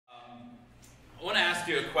ask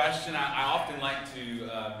you a question. I often like to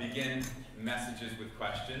begin messages with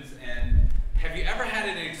questions. And have you ever had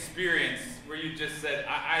an experience where you just said,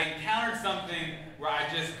 I encountered something where I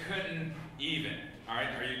just couldn't even? All right,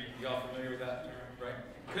 are you all familiar with that term, right?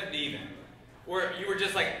 Couldn't even. Or you were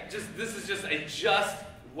just like, this is just a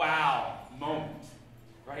wow moment,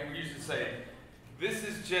 right? We used to say, this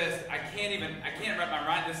is just, I can't wrap my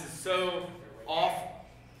mind, this is so awful.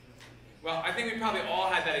 Well, I think we probably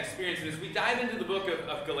all had that experience. And as we dive into the book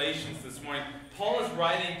of Galatians this morning, Paul is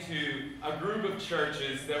writing to a group of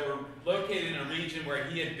churches that were located in a region where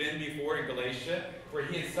he had been before in Galatia, where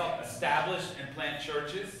he had established and planted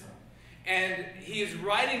churches. And he is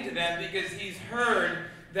writing to them because he's heard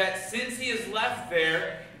that since he has left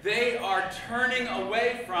there, they are turning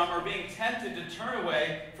away from, or being tempted to turn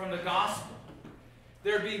away from the gospel.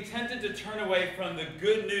 They're being tempted to turn away from the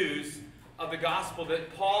good news of the gospel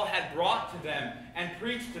that Paul had brought to them and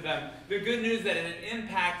preached to them. The good news that it had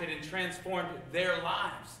impacted and transformed their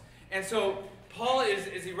lives. And so Paul is,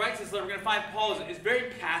 as he writes this letter, we're going to find Paul is very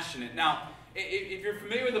passionate. Now, if you're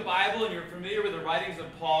familiar with the Bible and you're familiar with the writings of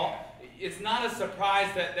Paul, it's not a surprise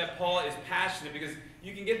that Paul is passionate, because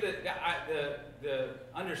you can get the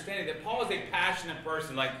understanding that Paul is a passionate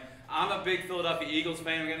person. Like, I'm a big Philadelphia Eagles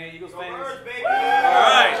fan. We got any Eagles fans?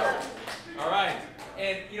 All right.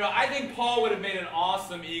 And, I think Paul would have made an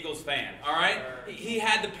awesome Eagles fan, all right? He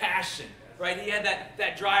had the passion, right? He had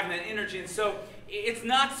that drive and that energy. And so it's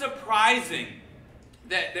not surprising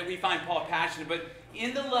that we find Paul passionate. But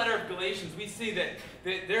in the letter of Galatians, we see that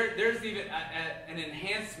there's even an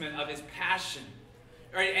enhancement of his passion,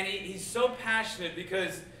 right? And he's so passionate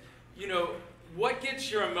because, what gets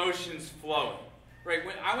your emotions flowing? Right?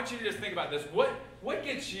 I want you to just think about this. What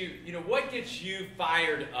gets you, what gets you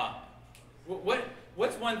fired up?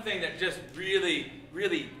 What's one thing that just really,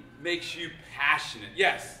 really makes you passionate?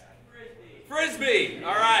 Yes? Frisbee.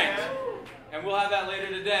 All right. And we'll have that later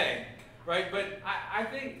today. Right? But I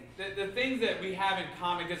think that the things that we have in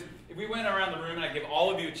common, because if we went around the room and I give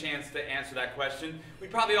all of you a chance to answer that question,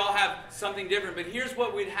 we'd probably all have something different. But here's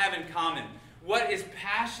what we'd have in common. What is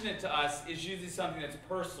passionate to us is usually something that's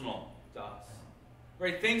personal to us.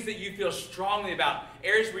 Right? Things that you feel strongly about,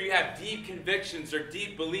 areas where you have deep convictions or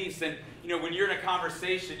deep beliefs, and when you're in a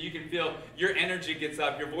conversation, you can feel your energy gets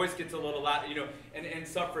up, your voice gets a little loud, and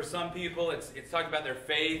so for some people, it's talking about their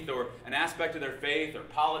faith or an aspect of their faith or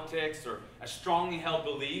politics or a strongly held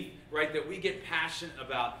belief, right, that we get passionate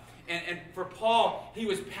about. And for Paul, he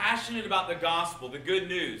was passionate about the gospel, the good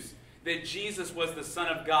news that Jesus was the Son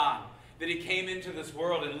of God, that he came into this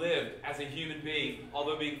world and lived as a human being,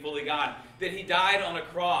 although being fully God, that he died on a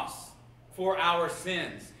cross for our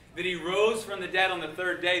sins, that he rose from the dead on the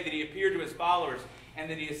third day, that he appeared to his followers, and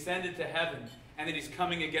that he ascended to heaven, and that he's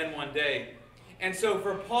coming again one day. And so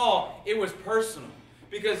for Paul, it was personal,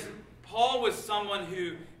 because Paul was someone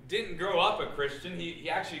who didn't grow up a Christian.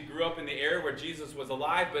 He actually grew up in the era where Jesus was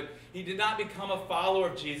alive, but he did not become a follower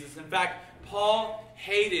of Jesus. In fact, Paul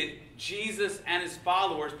hated Jesus and his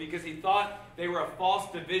followers because he thought they were a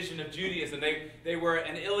false division of Judaism. They were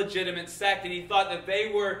an illegitimate sect, and he thought that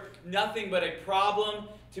they were nothing but a problem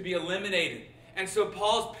to be eliminated. And so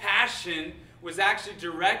Paul's passion was actually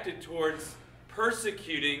directed towards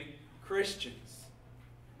persecuting Christians.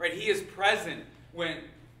 Right? He is present when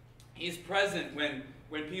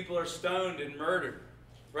people are stoned and murdered.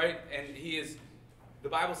 Right? And the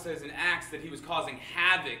Bible says in Acts that he was causing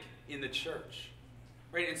havoc in the church.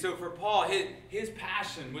 Right? And so for Paul, his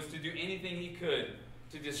passion was to do anything he could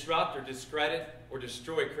to disrupt or discredit or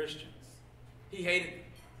destroy Christians. He hated them.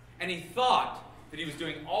 And he thought that he was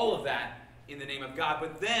doing all of that in the name of God.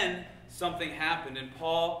 But then something happened, and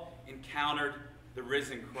Paul encountered the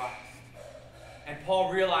risen Christ. And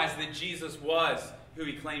Paul realized that Jesus was who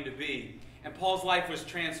he claimed to be. And Paul's life was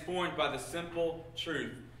transformed by the simple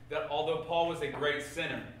truth that although Paul was a great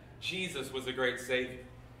sinner, Jesus was a great Savior.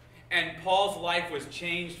 And Paul's life was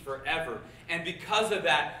changed forever. And because of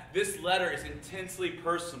that, this letter is intensely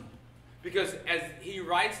personal. Because as he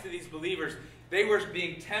writes to these believers, they were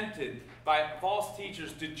being tempted by false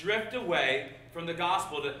teachers to drift away from the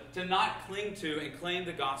gospel, to not cling to and claim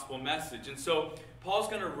the gospel message. And so Paul's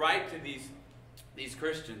going to write to these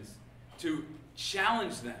Christians to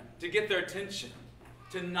challenge them, to get their attention,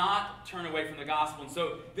 to not turn away from the gospel. And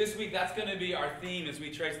so this week, that's going to be our theme as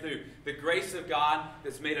we trace through the grace of God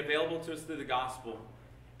that's made available to us through the gospel,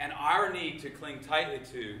 and our need to cling tightly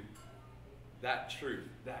to that truth,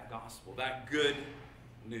 that gospel, that good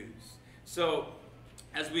news. So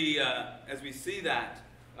as we see that,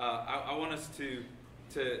 I want us to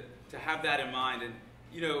have that in mind. And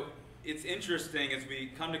it's interesting as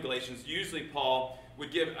we come to Galatians. Usually Paul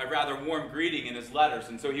would give a rather warm greeting in his letters.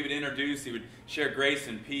 And so he would introduce, he would share grace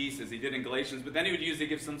and peace as he did in Galatians. But then he would usually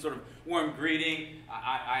give some sort of warm greeting.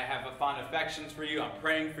 I have a fond affections for you. I'm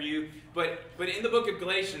praying for you. But in the book of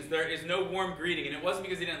Galatians, there is no warm greeting. And it wasn't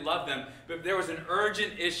because he didn't love them, but there was an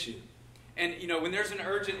urgent issue. And, when there's an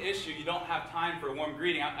urgent issue, you don't have time for a warm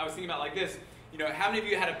greeting. I was thinking about it like this. How many of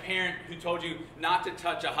you had a parent who told you not to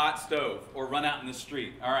touch a hot stove or run out in the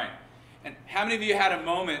street? All right. And how many of you had a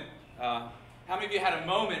moment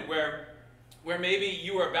where maybe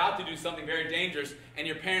you were about to do something very dangerous and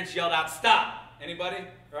your parents yelled out, "Stop"? Anybody?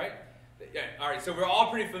 Right? Yeah. All right. So we're all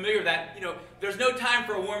pretty familiar with that. There's no time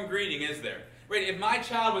for a warm greeting, is there? Right? If my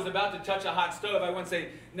child was about to touch a hot stove, I wouldn't say,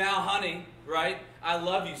 "Now, honey, right? I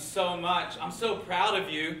love you so much. I'm so proud of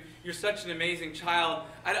you. You're such an amazing child.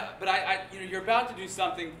 You're about to do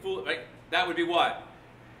something foolish." Right? That would be what?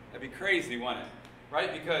 That'd be crazy, wouldn't it?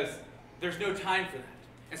 Right? Because there's no time for that.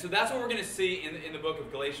 And so that's what we're going to see in the book of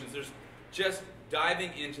Galatians. There's just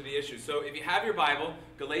diving into the issue. So if you have your Bible,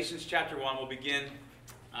 Galatians chapter 1, we'll begin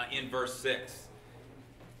in verse 6.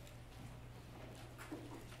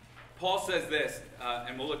 Paul says this,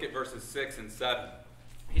 and we'll look at verses 6 and 7.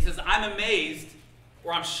 He says, "I'm amazed,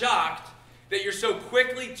 or I'm shocked, that you're so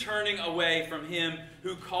quickly turning away from him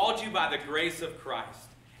who called you by the grace of Christ,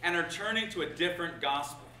 and are turning to a different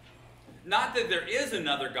gospel. Not that there is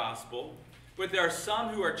another gospel, but there are some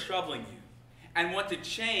who are troubling you, and want to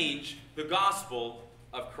change the gospel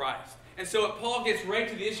of Christ." And so Paul gets right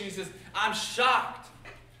to the issue. He says, "I'm shocked."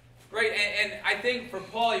 Right? And I think for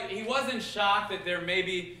Paul, he wasn't shocked that there may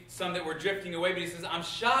be some that were drifting away, but he says, "I'm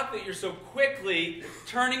shocked that you're so quickly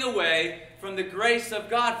turning away from the grace of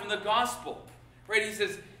God, from the gospel." Right? He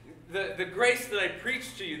says, the grace that I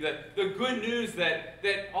preached to you, the good news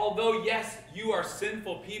that although, yes, you are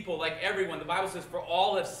sinful people like everyone, the Bible says, "For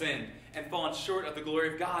all have sinned and fallen short of the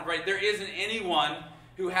glory of God." Right? There isn't anyone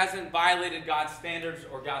who hasn't violated God's standards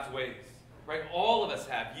or God's ways. Right? All of us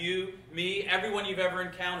have. You, me, everyone you've ever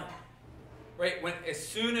encountered. Right? As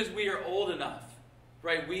soon as we are old enough,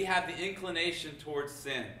 right, we have the inclination towards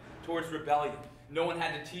sin, towards rebellion. No one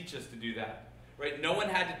had to teach us to do that. Right? No one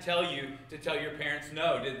had to tell you to tell your parents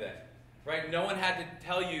no, did they? Right? No one had to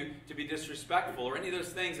tell you to be disrespectful or any of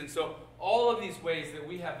those things. And so all of these ways that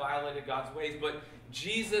we have violated God's ways, but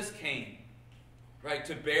Jesus came, right,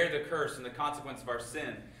 to bear the curse and the consequence of our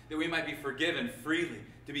sin, that we might be forgiven freely,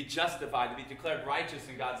 to be justified, to be declared righteous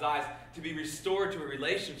in God's eyes, to be restored to a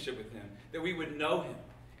relationship with him, that we would know him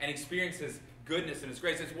and experience his goodness and his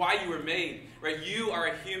grace. It's why you were made, right? You are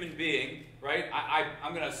a human being, right?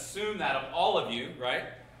 I'm going to assume that of all of you, right?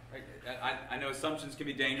 I know assumptions can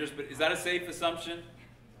be dangerous, but is that a safe assumption?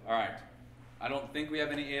 All right. I don't think we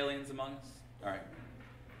have any aliens among us. All right.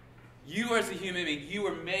 You as a human being, you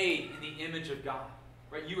were made in the image of God,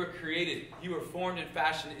 right? You were created. You were formed and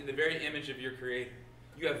fashioned in the very image of your Creator.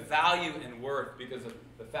 You have value and worth because of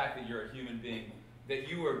the fact that you're a human being, that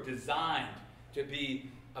you were designed to be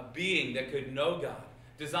a being that could know God,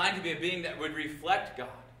 designed to be a being that would reflect God,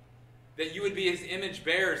 that you would be his image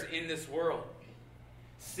bearers in this world.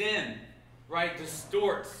 Sin, right,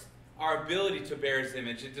 distorts our ability to bear his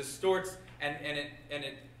image. It distorts and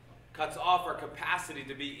it cuts off our capacity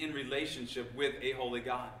to be in relationship with a holy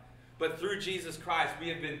God. But through Jesus Christ, we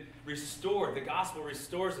have been restored. The gospel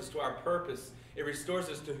restores us to our purpose. It restores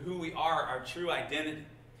us to who we are, our true identity.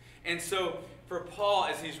 And so for Paul,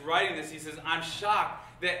 as he's writing this, he says, "I'm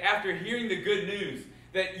shocked that after hearing the good news,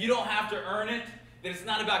 that you don't have to earn it, that it's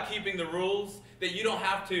not about keeping the rules, that you don't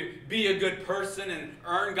have to be a good person and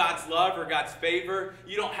earn God's love or God's favor.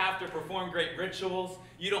 You don't have to perform great rituals.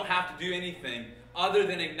 You don't have to do anything other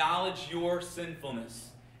than acknowledge your sinfulness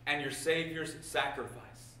and your Savior's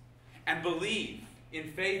sacrifice and believe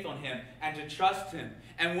in faith on him and to trust him.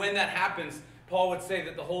 And when that happens, Paul would say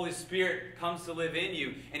that the Holy Spirit comes to live in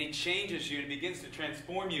you and he changes you and begins to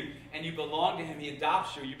transform you and you belong to him. He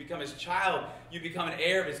adopts you. You become his child. You become an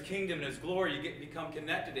heir of his kingdom and his glory. You become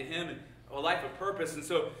connected to him and a life of purpose." And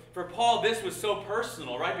so for Paul, this was so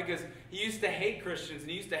personal, right? Because he used to hate Christians and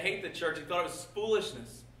he used to hate the church. He thought it was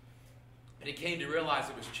foolishness. But he came to realize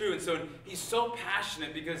it was true. And so he's so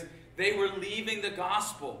passionate because they were leaving the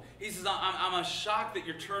gospel. He says, I'm shocked that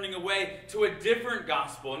you're turning away to a different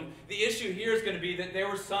gospel. And the issue here is going to be that there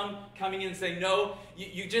were some coming in and saying, no,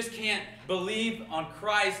 you just can't believe on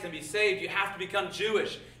Christ and be saved. You have to become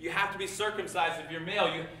Jewish. You have to be circumcised if you're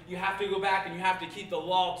male. You have to go back and you have to keep the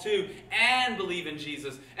law too and believe in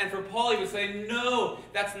Jesus. And for Paul, he would say, no,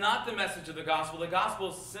 that's not the message of the gospel. The gospel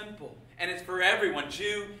is simple and it's for everyone,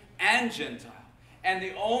 Jew and Gentile. And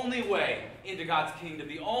the only way into God's kingdom,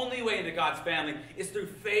 the only way into God's family is through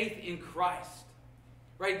faith in Christ.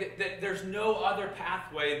 right? That there's no other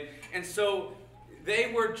pathway. And so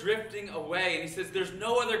they were drifting away. And he says, there's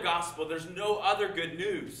no other gospel. There's no other good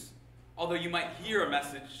news. Although you might hear a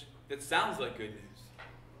message that sounds like good news.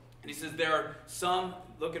 And he says, there are some,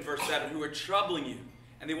 look at verse 7, who are troubling you.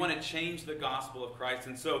 And they want to change the gospel of Christ.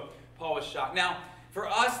 And so Paul was shocked. Now, for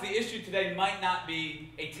us, the issue today might not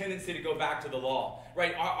be a tendency to go back to the law.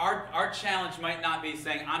 Right? Our challenge might not be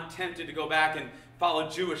saying, I'm tempted to go back and follow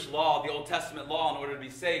Jewish law, the Old Testament law, in order to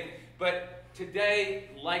be saved. But today,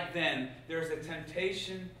 like then, there's a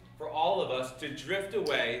temptation for all of us to drift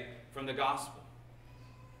away from the gospel.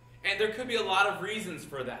 And there could be a lot of reasons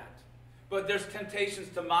for that. But there's temptations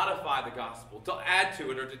to modify the gospel, to add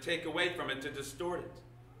to it, or to take away from it, to distort it.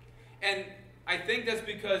 And I think that's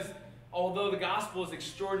because although the gospel is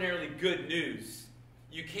extraordinarily good news,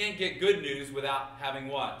 you can't get good news without having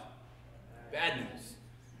what? Bad news.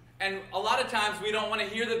 And a lot of times we don't want to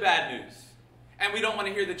hear the bad news. And we don't want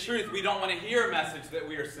to hear the truth. We don't want to hear a message that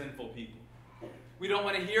we are sinful people. We don't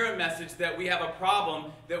want to hear a message that we have a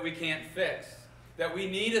problem that we can't fix, that we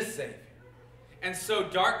need a Savior. And so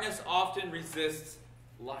darkness often resists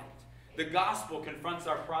light. The gospel confronts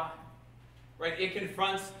our pride, right? It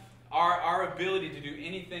confronts our ability to do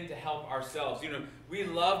anything to help ourselves. You know, we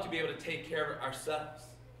love to be able to take care of ourselves,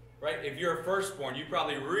 right? If you're a firstborn, you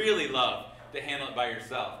probably really love to handle it by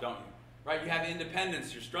yourself, don't you? Right? You have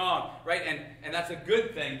independence, you're strong, right? And that's a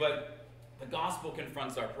good thing, but the gospel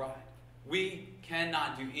confronts our pride. We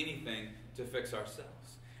cannot do anything to fix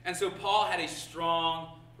ourselves. And so Paul had a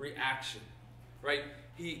strong reaction. Right?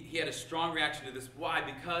 He had a strong reaction to this. Why?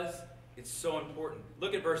 Because it's so important.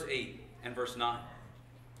 Look at verse 8 and verse 9.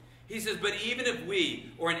 He says, but even if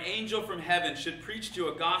we or an angel from heaven should preach to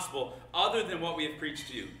you a gospel other than what we have preached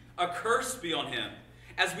to you, a curse be on him.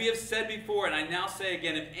 As we have said before, and I now say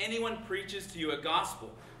again, if anyone preaches to you a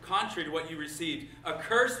gospel contrary to what you received, a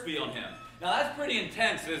curse be on him. Now that's pretty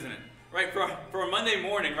intense, isn't it? Right, for a Monday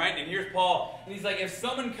morning, right? And here's Paul. And he's like, if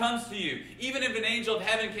someone comes to you, even if an angel of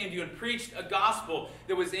heaven came to you and preached a gospel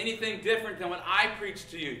that was anything different than what I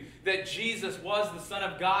preached to you, that Jesus was the Son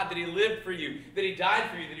of God, that he lived for you, that he died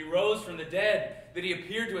for you, that he rose from the dead, that he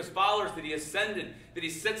appeared to his followers, that he ascended, that he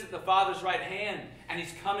sits at the Father's right hand, and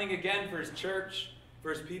he's coming again for his church,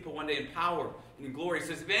 for his people one day in power and in glory. He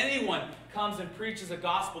says, if anyone comes and preaches a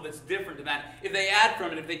gospel that's different to that, if they add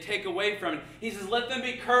from it, if they take away from it, he says, let them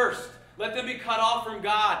be cursed. Let them be cut off from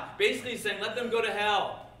God. Basically he's saying, let them go to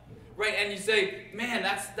hell. Right? And you say, man,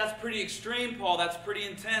 that's pretty extreme, Paul. That's pretty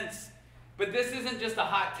intense. But this isn't just a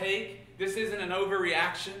hot take. This isn't an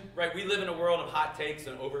overreaction. Right? We live in a world of hot takes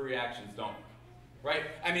and overreactions, don't we? Right?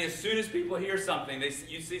 I mean, as soon as people hear something,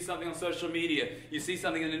 you see something on social media, you see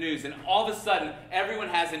something in the news, and all of a sudden, everyone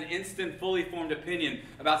has an instant, fully formed opinion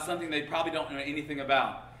about something they probably don't know anything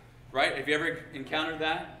about. Right? Have you ever encountered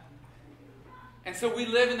that? And so we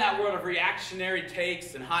live in that world of reactionary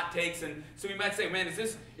takes and hot takes. And so we might say, man,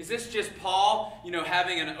 is this just Paul,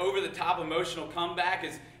 having an over-the-top emotional comeback?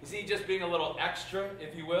 Is he just being a little extra,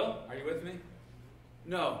 if you will? Are you with me?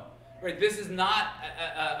 No. Right? This is not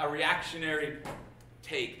a reactionary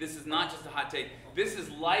take. This is not just a hot take. This is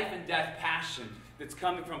life and death passion that's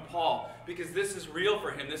coming from Paul, because this is real for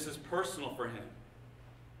him. This is personal for him.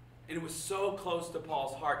 And it was so close to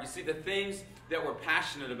Paul's heart. You see, the things that we're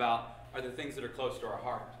passionate about are the things that are close to our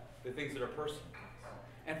heart, the things that are personal.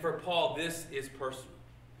 And for Paul, this is personal.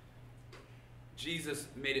 Jesus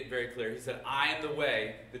made it very clear. He said, I am the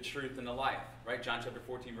way, the truth, and the life. Right? John chapter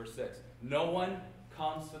 14, verse 6. No one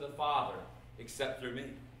comes to the Father except through me.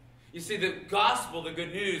 You see, the gospel, the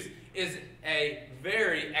good news, is a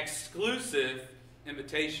very exclusive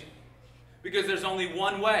invitation. Because there's only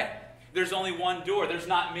one way. There's only one door. There's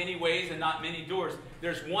not many ways and not many doors.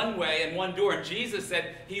 There's one way and one door. And Jesus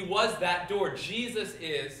said he was that door. Jesus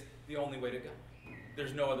is the only way to go.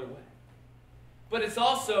 There's no other way. But it's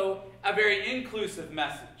also a very inclusive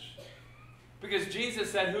message. Because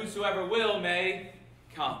Jesus said, whosoever will may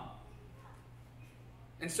come.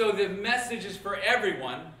 And so the message is for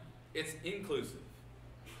everyone. It's inclusive.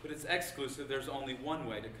 But it's exclusive. There's only one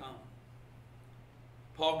way to come.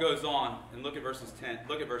 Paul goes on, and look at verse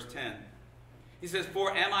 10. He says,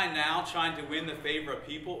 for am I now trying to win the favor of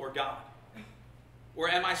people or God? Or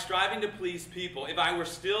am I striving to please people? If I were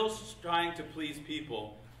still trying to please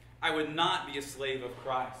people, I would not be a slave of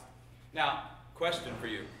Christ. Now, question for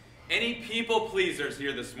you. Any people pleasers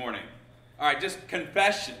here this morning? All right, just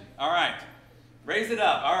confession. All right. Raise it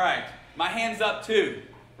up. All right. My hand's up too.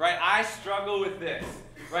 Right? I struggle with this.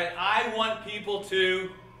 Right? I want people to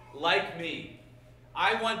like me.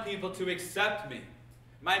 I want people to accept me.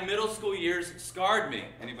 My middle school years scarred me.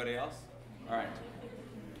 Anybody else? All right.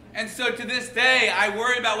 And so to this day, I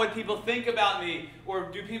worry about what people think about me,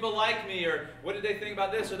 or do people like me, or what did they think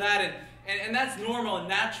about this or that, and that's normal and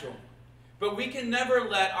natural. But we can never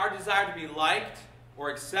let our desire to be liked or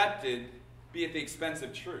accepted be at the expense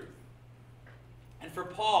of truth. And for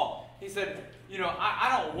Paul, he said,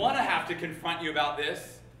 I don't want to have to confront you about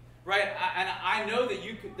this, right? And I know that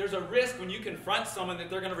there's a risk when you confront someone that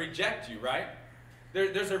they're going to reject you, right?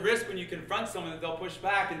 There's a risk when you confront someone that they'll push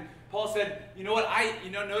back. And Paul said, you know what,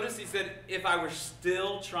 notice he said, if I were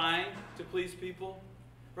still trying to please people,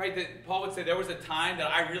 right? That Paul would say there was a time that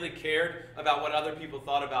I really cared about what other people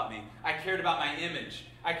thought about me. I cared about my image.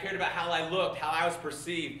 I cared about how I looked, how I was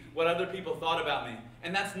perceived, what other people thought about me.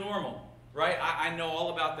 And that's normal, right? I know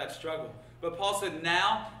all about that struggle. But Paul said,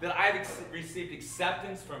 now that I've received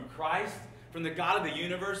acceptance from Christ, from the God of the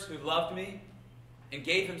universe who loved me and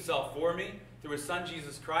gave himself for me through his son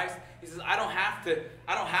Jesus Christ, he says, I don't have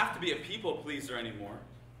to be a people pleaser anymore.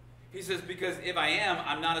 He says, because if I am,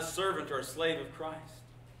 I'm not a servant or a slave of Christ.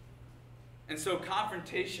 And so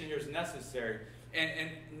confrontation here is necessary.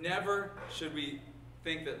 And never should we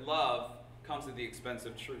think that love comes at the expense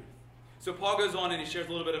of truth. So Paul goes on and he shares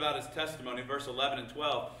a little bit about his testimony, verse 11 and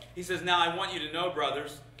 12. He says, now I want you to know,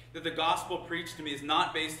 brothers, that the gospel preached to me is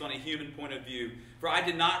not based on a human point of view, for I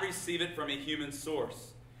did not receive it from a human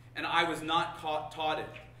source, and I was not taught it,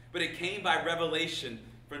 but it came by revelation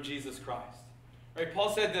from Jesus Christ. Right?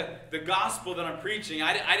 Paul said the gospel that I'm preaching,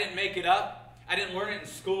 I didn't make it up. I didn't learn it in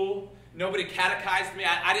school. Nobody catechized me.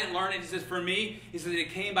 I didn't learn it. He says, for me, he says, it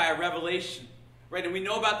came by a revelation. Right? And we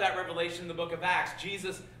know about that revelation in the book of Acts.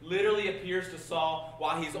 Jesus literally appears to Saul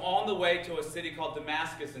while he's on the way to a city called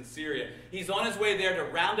Damascus in Syria. He's on his way there to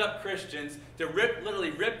round up Christians, to literally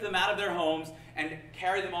rip them out of their homes and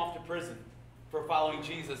carry them off to prison for following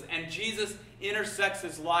Jesus. And Jesus intersects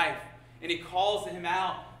his life, and he calls him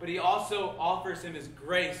out, but he also offers him his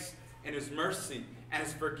grace and his mercy and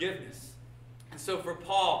his forgiveness. And so for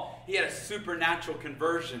Paul, he had a supernatural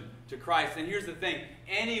conversion to Christ. And here's the thing,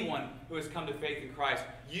 anyone who has come to faith in Christ,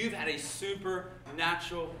 you've had a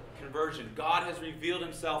supernatural conversion. God has revealed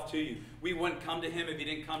himself to you. We wouldn't come to him if he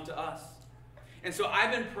didn't come to us. And so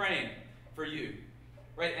I've been praying for you,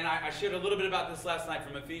 right? And I shared a little bit about this last night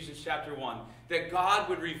from Ephesians chapter 1, that God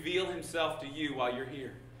would reveal himself to you while you're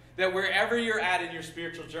here. That wherever you're at in your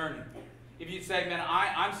spiritual journey, if you'd say, man,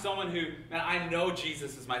 I'm someone who, man, I know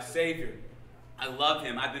Jesus is my Savior. I love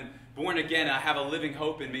him. I've been born again. I have a living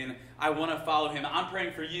hope in me, and I want to follow him. I'm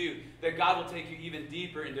praying for you that God will take you even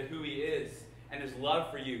deeper into who he is and his love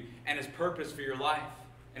for you and his purpose for your life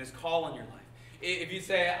and his call on your life. If you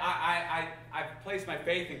say, I've placed my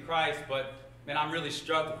faith in Christ, but, man, I'm really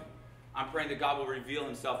struggling, I'm praying that God will reveal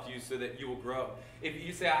himself to you so that you will grow. If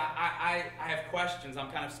you say, I have questions,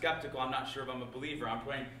 I'm kind of skeptical, I'm not sure if I'm a believer, I'm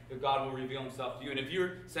praying that God will reveal himself to you. And if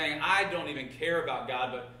you're saying, I don't even care about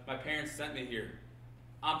God, but my parents sent me here,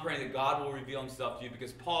 I'm praying that God will reveal himself to you,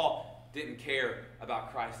 because Paul didn't care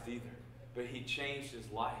about Christ either. But he changed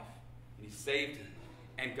his life, and he saved him.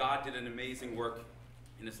 And God did an amazing work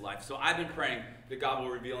in his life. So I've been praying that God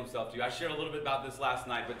will reveal himself to you. I shared a little bit about this last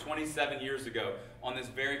night, but 27 years ago on this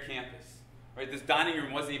very campus, right? This dining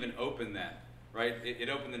room wasn't even open then, right? It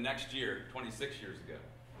opened the next year, 26 years ago.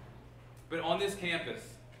 But on this campus,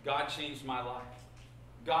 God changed my life.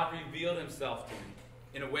 God revealed himself to me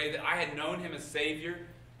in a way that I had known him as Savior.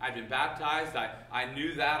 I'd been baptized. I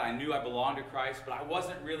knew that. I knew I belonged to Christ, but I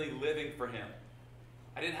wasn't really living for him.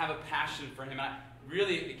 I didn't have a passion for him.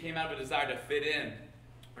 It came out of a desire to fit in,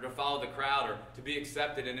 or to follow the crowd, or to be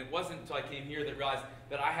accepted. And it wasn't until I came here that I realized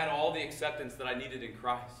that I had all the acceptance that I needed in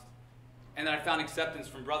Christ. And then I found acceptance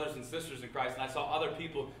from brothers and sisters in Christ. And I saw other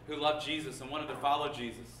people who loved Jesus and wanted to follow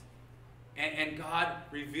Jesus. And God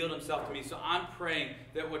revealed himself to me. So I'm praying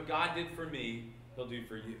that what God did for me, he'll do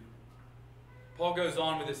for you. Paul goes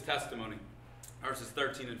on with his testimony, verses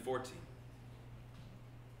 13 and 14.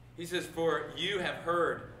 He says, for you have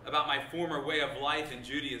heard about my former way of life in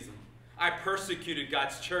Judaism. I persecuted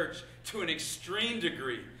God's church to an extreme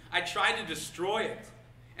degree. I tried to destroy it.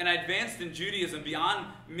 And I advanced in Judaism beyond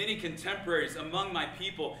many contemporaries among my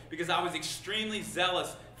people because I was extremely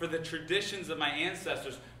zealous for the traditions of my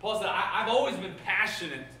ancestors. Paul said, I've always been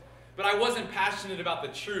passionate, but I wasn't passionate about the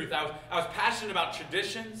truth. I was passionate about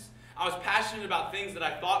traditions. I was passionate about things that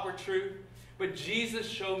I thought were true. But Jesus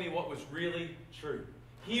showed me what was really true.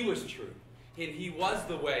 He was true. And he was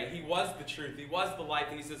the way. He was the truth. He was the life.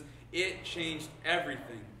 And he says, it changed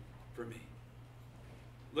everything for me.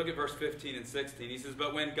 Look at verse 15 and 16. He says,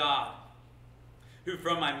 but when God, who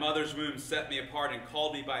from my mother's womb set me apart and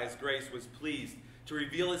called me by his grace, was pleased to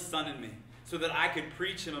reveal his Son in me, so that I could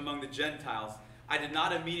preach him among the Gentiles, I did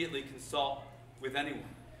not immediately consult with anyone.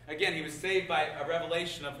 Again, he was saved by a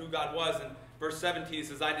revelation of who God was. In verse 17, he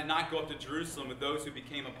says, I did not go up to Jerusalem with those who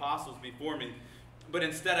became apostles before me, but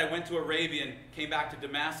instead I went to Arabia and came back to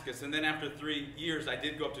Damascus. And then after 3 years, I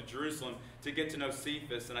did go up to Jerusalem to get to know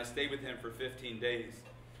Cephas, and I stayed with him for 15 days.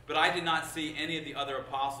 But I did not see any of the other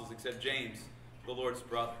apostles except James, the Lord's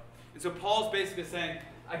brother. And so Paul's basically saying,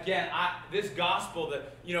 again, this gospel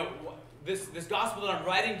that, this gospel that I'm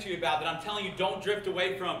writing to you about, that I'm telling you don't drift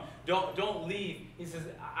away from, don't leave. He says,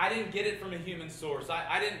 I didn't get it from a human source.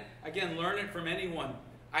 I didn't, again, learn it from anyone.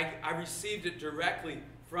 I received it directly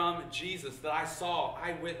from Jesus that I saw,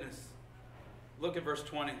 I witnessed. Look at verse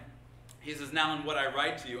 20. He says, now in what I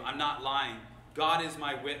write to you, I'm not lying. God is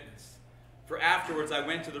my witness. For afterwards I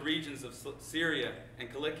went to the regions of Syria and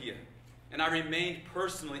Cilicia, and I remained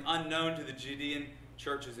personally unknown to the Judean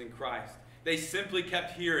churches in Christ. They simply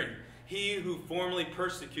kept hearing, he who formerly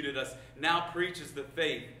persecuted us now preaches the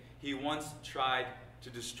faith he once tried to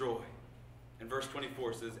destroy. And verse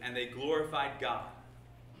 24 says, and they glorified God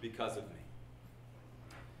because of me.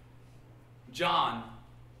 John,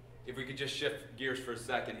 if we could just shift gears for a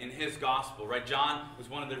second, in his gospel, right? John was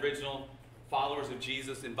one of the original followers of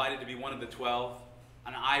Jesus, invited to be one of the 12,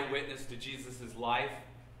 an eyewitness to Jesus' life,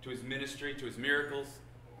 to his ministry, to his miracles,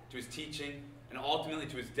 to his teaching, and ultimately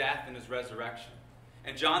to his death and his resurrection.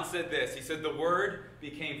 And John said this, he said, the Word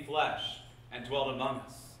became flesh and dwelt among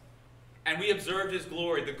us. And we observed his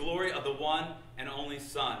glory, the glory of the one and only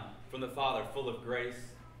Son from the Father, full of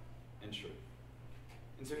grace and truth.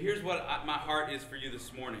 And so here's what my heart is for you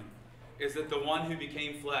this morning, is that the one who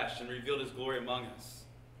became flesh and revealed his glory among us,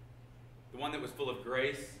 the one that was full of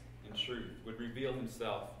grace and truth, would reveal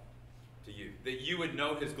himself to you. That you would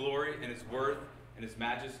know his glory and his worth and his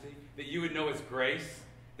majesty. That you would know his grace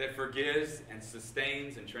that forgives and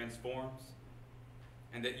sustains and transforms.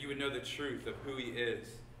 And that you would know the truth of who he is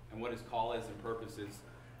and what his call is and purpose is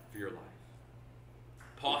for your life.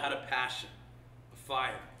 Paul had a passion, a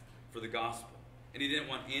fire for the gospel. And he didn't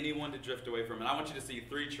want anyone to drift away from it. I want you to see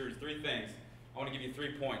 3 truths, 3 things. I want to give you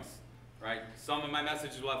 3 points, right? Some of my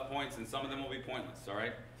messages will have points and some of them will be pointless, all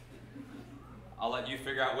right? I'll let you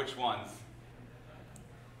figure out which ones.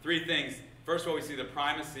 3 things. First of all, we see the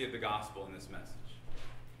primacy of the gospel in this message,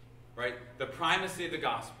 right? The primacy of the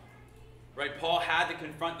gospel, right? Paul had to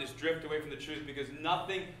confront this drift away from the truth because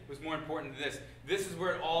nothing was more important than this. This is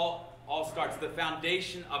where it all starts. The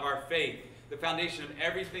foundation of our faith, the foundation of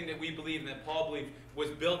everything that we believe and that Paul believed was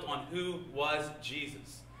built on who was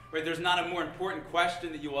Jesus. Right? There's not a more important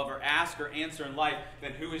question that you will ever ask or answer in life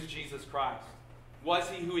than who is Jesus Christ. Was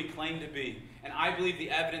he who he claimed to be? And I believe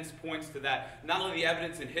the evidence points to that. Not only the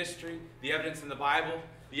evidence in history, the evidence in the Bible,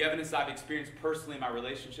 the evidence I've experienced personally in my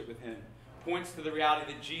relationship with him, points to the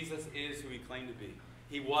reality that Jesus is who he claimed to be.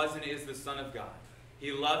 He was and is the Son of God.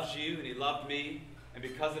 He loves you and he loved me. And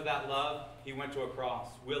because of that love, he went to a cross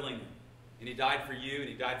willingly. And he died for you and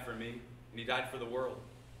he died for me. And he died for the world.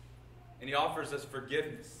 And he offers us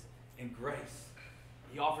forgiveness and grace.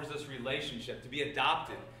 He offers us relationship, to be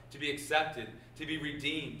adopted, to be accepted, to be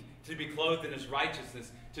redeemed, to be clothed in his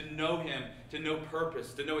righteousness, to know him, to know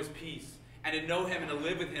purpose, to know his peace, and to know him and to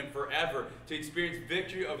live with him forever, to experience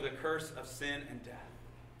victory over the curse of sin and death.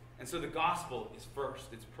 And so the gospel is first.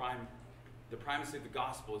 It's prime. The primacy of the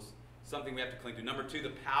gospel is something we have to cling to. Number 2, the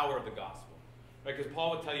power of the gospel. Right? Because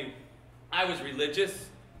Paul would tell you, I was religious.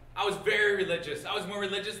 I was very religious. I was more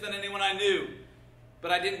religious than anyone I knew.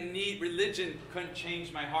 But I didn't need religion. Couldn't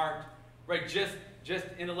change my heart. Right? Just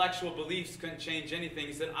intellectual beliefs couldn't change anything.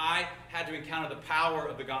 He said, I had to encounter the power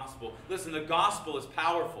of the gospel. Listen, the gospel is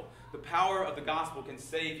powerful. The power of the gospel can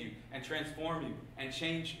save you and transform you and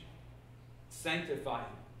change you, sanctify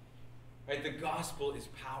you. Right? The gospel is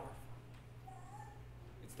powerful.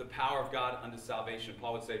 It's the power of God unto salvation.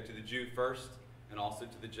 Paul would say to the Jew first and also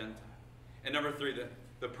to the Gentile. And number 3,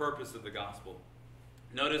 the purpose of the gospel.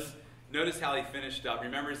 Notice how he finished up.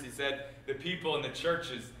 Remember, as he said, the people in the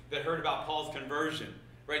churches that heard about Paul's conversion,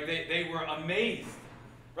 right? They were amazed,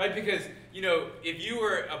 right? Because, if you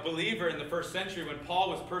were a believer in the first century when Paul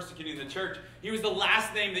was persecuting the church, he was the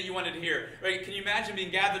last name that you wanted to hear, right? Can you imagine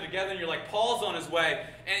being gathered together and you're like, Paul's on his way,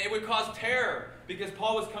 and it would cause terror because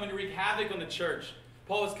Paul was coming to wreak havoc on the church.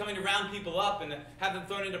 Paul was coming to round people up and to have them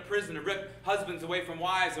thrown into prison, to rip husbands away from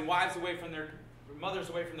wives and wives away from their mothers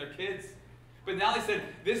away from their kids. But now they said,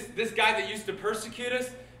 this guy that used to persecute us,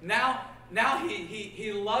 now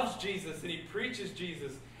he loves Jesus and he preaches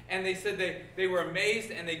Jesus. And they said they were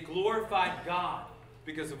amazed and they glorified God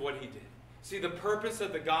because of what he did. See, the purpose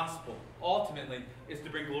of the gospel ultimately is to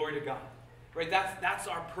bring glory to God. Right? That's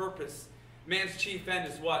our purpose. Man's chief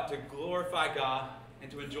end is what? To glorify God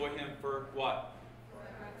and to enjoy him for what?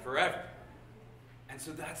 Forever. And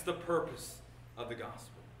so that's the purpose of the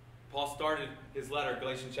gospel. Paul started his letter,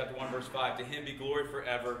 Galatians chapter 1, verse 5, to him be glory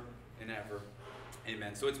forever and ever.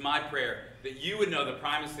 Amen. So it's my prayer that you would know the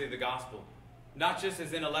primacy of the gospel, not just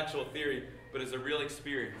as intellectual theory, but as a real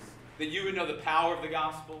experience. That you would know the power of the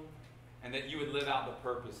gospel, and that you would live out the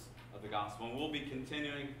purpose of the gospel. And we'll be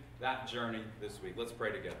continuing that journey this week. Let's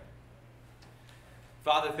pray together.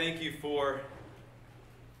 Father, thank you for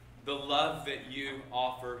the love that you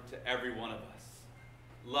offer to every one of us.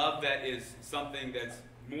 Love that is something that's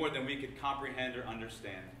more than we could comprehend or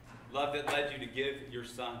understand. Love that led you to give your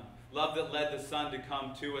Son. Love that led the Son to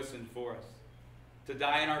come to us and for us. To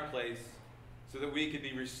die in our place so that we could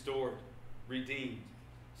be restored, redeemed.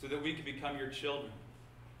 So that we could become your children.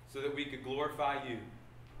 So that we could glorify you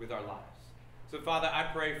with our lives. So Father, I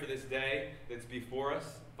pray for this day that's before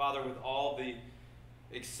us. Father, with all the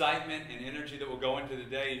excitement and energy that will go into the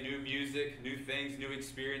day, new music, new things, new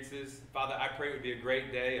experiences. Father, I pray it would be a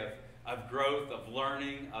great day of growth, of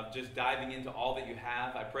learning, of just diving into all that you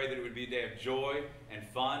have. I pray that it would be a day of joy and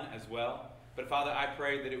fun as well. But Father, I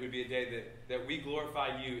pray that it would be a day that we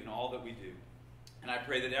glorify you in all that we do. And I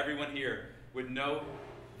pray that everyone here would know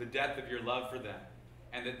the depth of your love for them,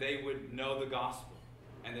 and that they would know the gospel,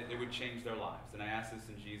 and that it would change their lives. And I ask this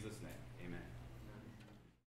in Jesus' name. Amen.